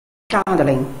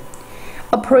shuttling.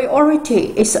 A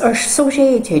priority is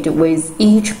associated with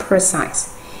each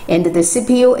process, and the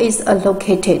CPU is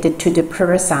allocated to the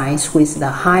process with the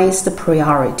highest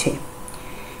priority.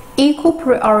 Equal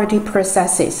priority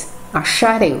processes are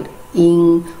scheduled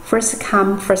in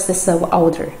first-come, first-served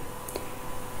order.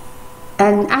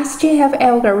 An SJF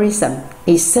algorithm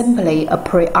is simply a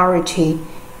priority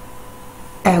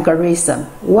algorithm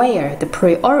where the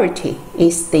priority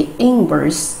is the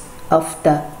inverse of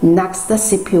the next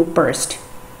CPU burst.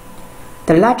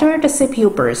 The larger the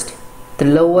CPU burst, the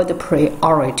lower the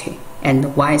priority, and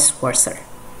vice versa.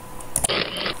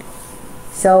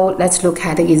 So let's look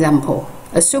at the example.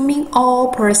 Assuming all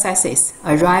processes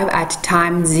arrive at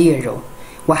time 0,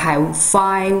 we have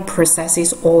 5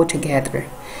 processes altogether.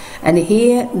 And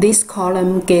here, this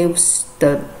column gives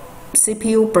the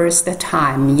CPU burst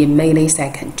time in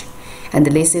milliseconds, and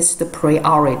this is the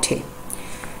priority.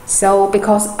 So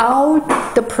because all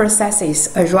the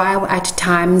processes arrive at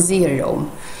time 0,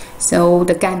 so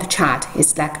the Gantt chart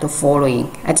is like the following.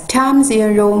 At time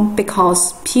 0,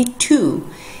 because P2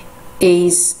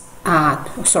 is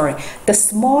the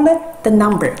smaller the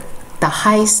number, the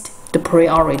highest the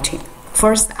priority.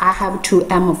 First, I have to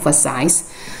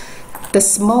emphasize, the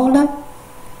smaller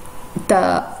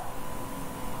the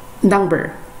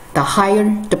number, the higher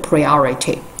the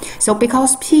priority. So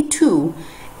because P2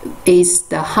 is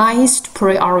the highest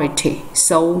priority,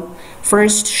 so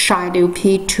first schedule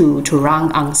P2 to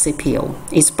run on CPU.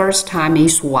 Its burst time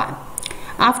is 1.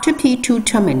 After P2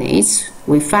 terminates,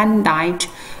 we find that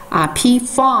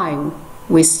P5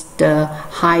 with the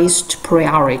highest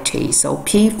priority, so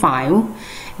P5,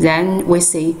 then we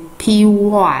see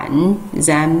P1,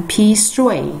 then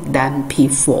P3, then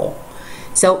P4.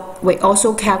 So we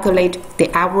also calculate the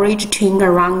average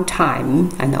turnaround time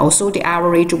and also the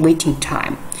average waiting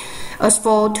time. As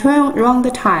for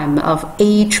turnaround time of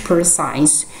each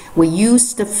process, we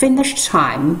use the finish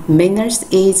time minus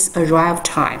its arrival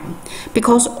time.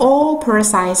 Because all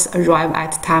processes arrive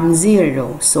at time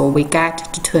 0, so we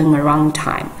get the turnaround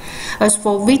time. As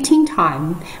for waiting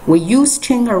time, we use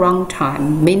turnaround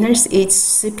time minus its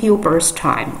CPU burst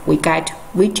time. We get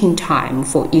waiting time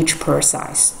for each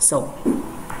process. So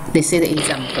this is the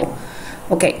example.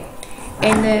 Okay.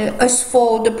 And as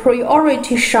for the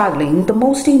priority shuttling, the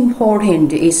most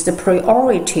important is the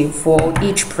priority for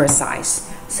each process.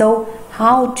 So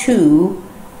how to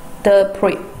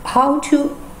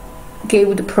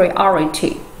give the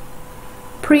priority?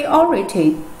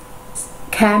 Priority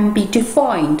can be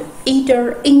defined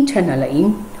either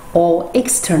internally or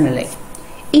externally.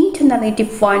 Internally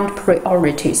defined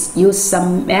priorities use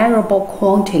some measurable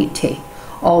quantity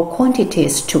or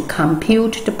quantities to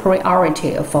compute the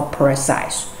priority of a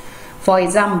process. For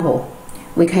example,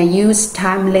 we can use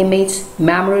time limits,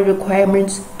 memory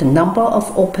requirements, the number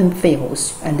of open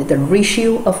fields, and the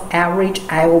ratio of average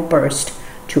I/O burst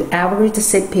to average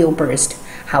CPU burst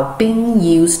have been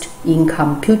used in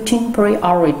computing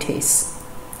priorities.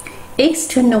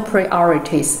 External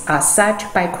priorities are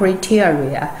set by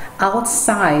criteria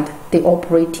outside the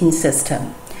operating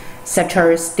system, such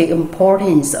as the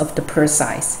importance of the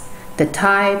process, the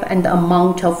type and the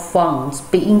amount of funds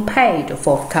being paid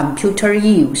for computer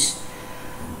use,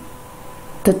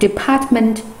 the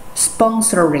department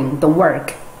sponsoring the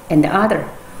work, and other,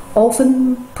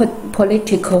 often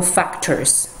political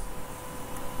factors.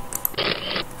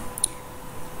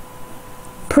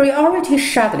 Priority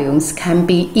schedulings can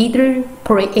be either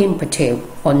preemptive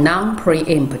or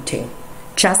non-preemptive,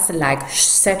 just like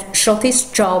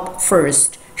shortest job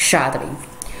first scheduling.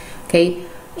 Okay,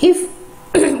 if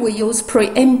we use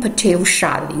preemptive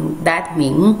scheduling, that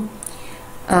means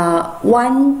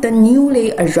when the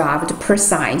newly arrived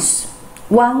process,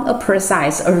 when a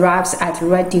process arrives at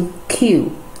ready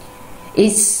queue,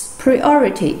 its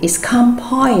priority is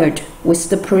compared with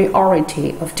the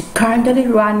priority of the currently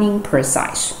running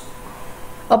process.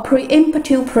 A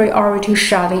preemptive priority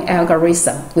scheduling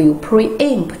algorithm will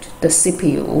preempt the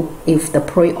CPU if the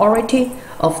priority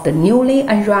of the newly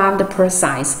arrived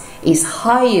process is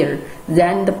higher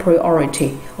than the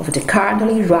priority of the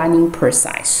currently running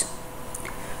process.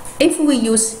 If we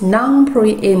use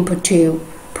non-preemptive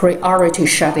priority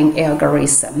scheduling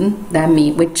algorithm, that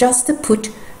means we just put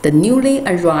the newly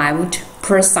arrived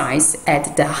process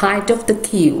at the height of the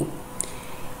queue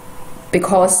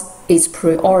because its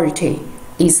priority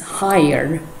is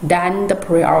higher than the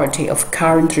priority of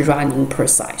currently running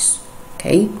process.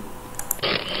 Okay.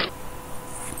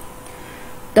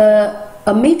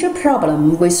 A major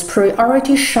problem with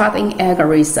priority scheduling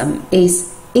algorithm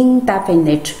is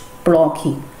indefinite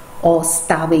blocking or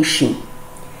starvation.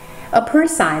 A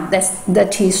process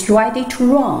that is ready to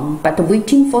run but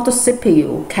waiting for the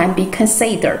CPU can be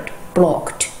considered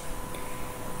blocked.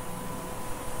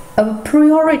 A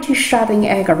priority shaving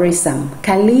algorithm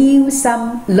can leave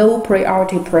some low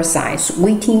priority process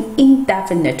waiting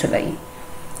indefinitely.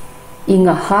 In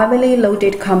a heavily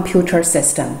loaded computer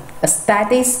system, a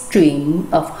steady stream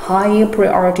of high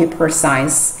priority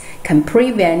process can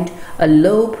prevent a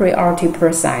low priority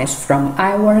process from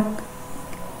ever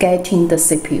getting the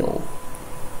CPU.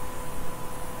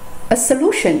 A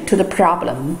solution to the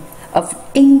problem of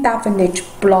indefinite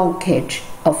blockage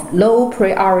of low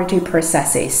priority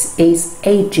processes is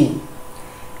aging.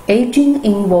 Aging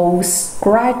involves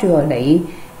gradually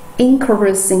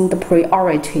increasing the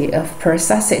priority of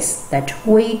processes that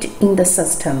wait in the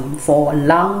system for a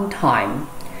long time.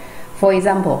 For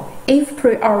example, if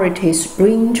priorities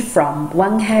range from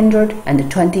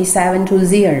 127 to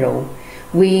 0,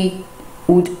 we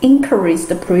would increase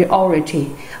the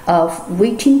priority of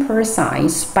waiting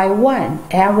process by 1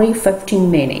 every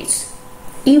 15 minutes.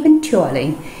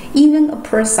 Eventually, even a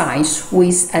process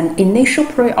with an initial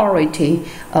priority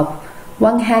of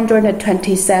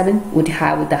 127 would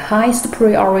have the highest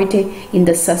priority in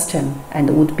the system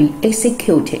and would be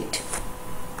executed.